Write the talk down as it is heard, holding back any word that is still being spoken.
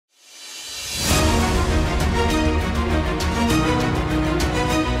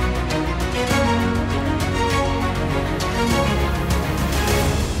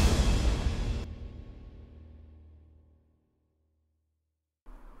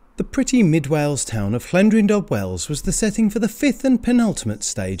The pretty mid-Wales town of Llandrindod Wells was the setting for the fifth and penultimate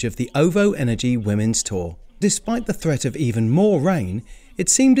stage of the OVO Energy Women's Tour. Despite the threat of even more rain, it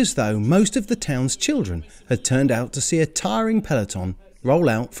seemed as though most of the town's children had turned out to see a tiring peloton roll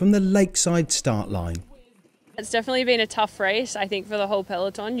out from the lakeside start line. It's definitely been a tough race, I think, for the whole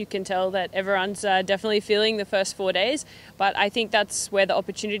peloton. You can tell that everyone's definitely feeling the first 4 days, but I think that's where the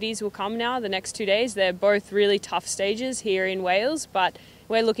opportunities will come now, the next 2 days. They're both really tough stages here in Wales, but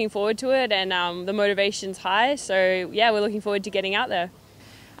we're looking forward to it, and the motivation's high, so yeah, we're looking forward to getting out there.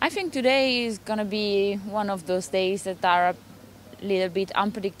 I think today is going to be one of those days that are a little bit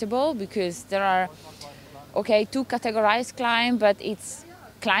unpredictable, because there are, okay, two categorized climb, but it's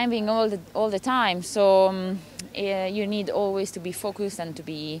climbing all the time, so you need always to be focused and to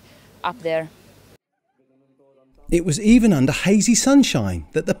be up there. It was even under hazy sunshine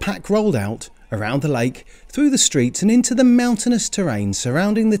that the pack rolled out, around the lake, through the streets and into the mountainous terrain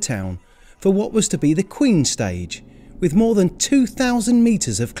surrounding the town for what was to be the Queen stage, with more than 2,000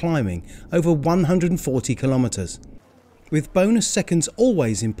 metres of climbing over 140 kilometres. With bonus seconds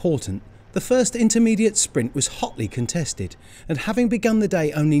always important, the first intermediate sprint was hotly contested, and having begun the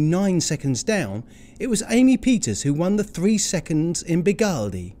day only 9 seconds down, it was Amy Peters who won the 3 seconds in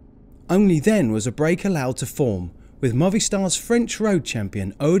Bigaldi. Only then was a break allowed to form, with Movistar's French road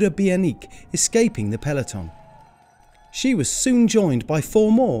champion Oda Bianic escaping the peloton. She was soon joined by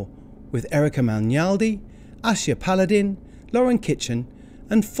 4 more, with Erika Magnaldi, Asja Paladin, Lauren Kitchen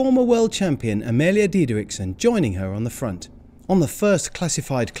and former world champion Amelia Diederiksen joining her on the front. On the first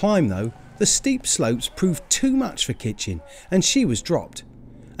classified climb though, the steep slopes proved too much for Kitchen and she was dropped,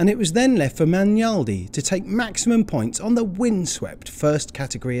 and it was then left for Magnaldi to take maximum points on the windswept first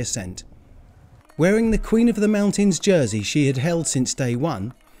category ascent. Wearing the Queen of the Mountains jersey she had held since day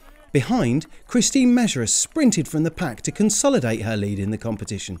one, behind, Christine Measures sprinted from the pack to consolidate her lead in the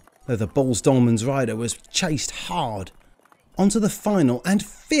competition, though the Bulls Dolmans rider was chased hard. Onto the final and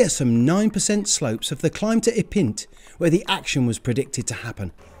fearsome 9% slopes of the climb to Ipint, where the action was predicted to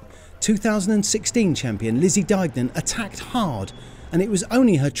happen. 2016 champion Lizzie Deignan attacked hard, and it was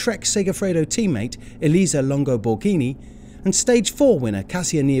only her Trek Segafredo teammate Elisa Longo Borghini and Stage 4 winner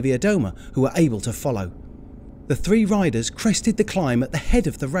Kasia Niewiadoma who were able to follow. The 3 riders crested the climb at the head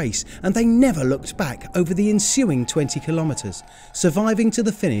of the race, and they never looked back over the ensuing 20 kilometres, surviving to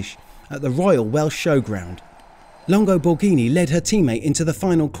the finish at the Royal Welsh Showground. Longo Borghini led her teammate into the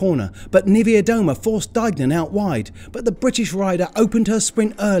final corner, but Niewiadoma forced Deignan out wide, but the British rider opened her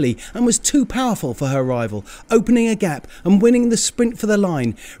sprint early and was too powerful for her rival, opening a gap and winning the sprint for the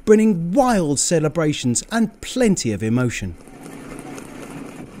line, bringing wild celebrations and plenty of emotion.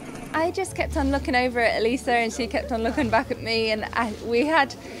 I just kept on looking over at Elisa and she kept on looking back at me, and we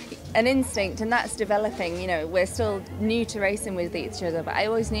had an instinct, and that's developing. You know, we're still new to racing with each other, but I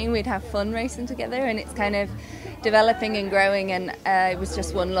always knew we'd have fun racing together, and it's kind of developing and growing, and it was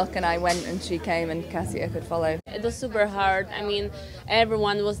just one look and I went and she came and Kasia could follow. It was super hard. I mean,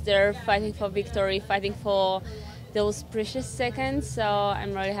 everyone was there fighting for victory, fighting for those precious seconds, so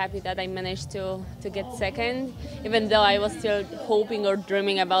I'm really happy that I managed to get second, even though I was still hoping or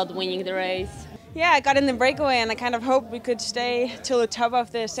dreaming about winning the race. Yeah, I got in the breakaway and I kind of hoped we could stay till the top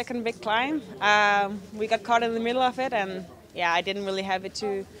of the second big climb. We got caught in the middle of it, and yeah, I didn't really have it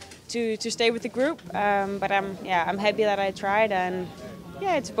to stay with the group. But I'm happy that I tried, and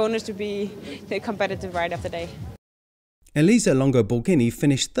yeah, it's a bonus to be the competitive rider of the day. Elisa Longo Borghini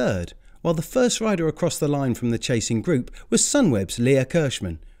finished 3rd, while the first rider across the line from the chasing group was Sunweb's Leah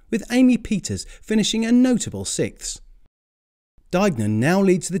Kirschman, with Amy Peters finishing a notable 6th. Deignan now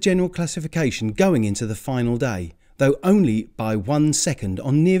leads the general classification going into the final day, though only by 1 second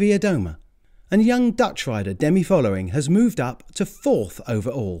on Niewiadoma, and young Dutch rider Demi Vollering has moved up to 4th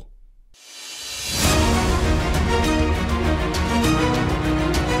overall.